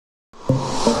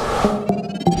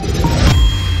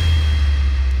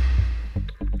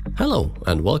Hello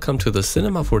and welcome to the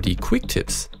Cinema 4D Quick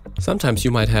Tips. Sometimes you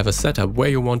might have a setup where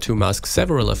you want to mask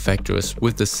several effectors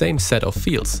with the same set of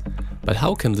fields. But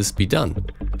how can this be done?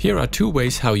 Here are two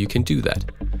ways how you can do that.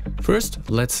 First,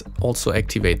 let's also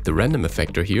activate the random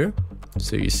effector here.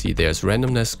 So you see there's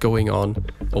randomness going on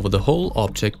over the whole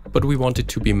object, but we want it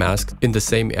to be masked in the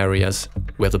same areas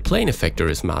where the plane effector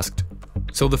is masked.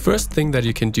 So the first thing that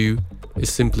you can do is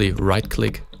simply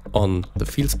right-click on the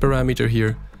fields parameter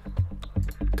here,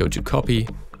 go to copy,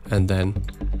 and then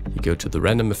you go to the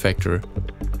random effector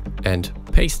and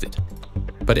paste it.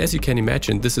 But as you can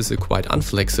imagine, this is a quite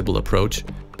unflexible approach,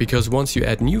 because once you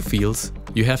add new fields,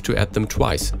 you have to add them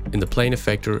twice, in the plane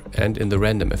effector and in the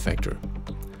random effector.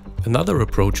 Another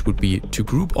approach would be to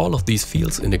group all of these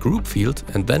fields in a group field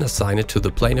and then assign it to the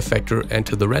plane effector and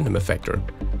to the random effector.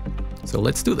 So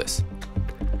let's do this.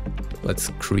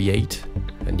 Let's create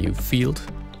a new field,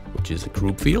 which is a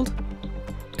group field.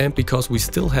 And because we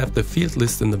still have the field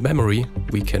list in the memory,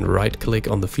 we can right-click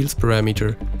on the fields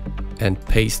parameter and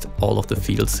paste all of the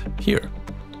fields here.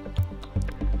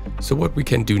 So what we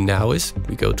can do now is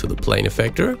we go to the plane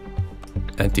effector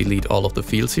and delete all of the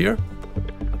fields here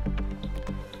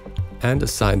and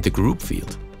assign the group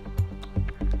field.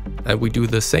 And we do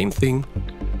the same thing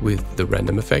with the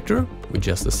random effector. We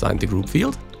just assign the group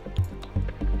field.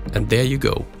 And there you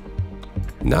go.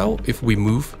 Now if we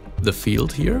move the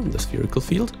field here, the spherical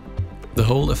field, the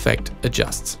whole effect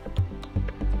adjusts.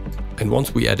 And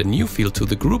once we add a new field to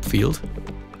the group field,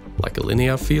 like a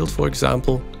linear field for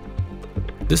example,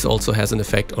 this also has an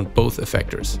effect on both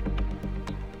effectors.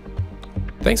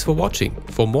 Thanks for watching.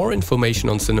 For more information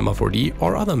on Cinema 4D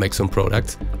or other Maxon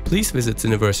products, please visit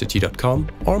cineversity.com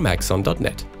or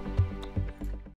maxon.net.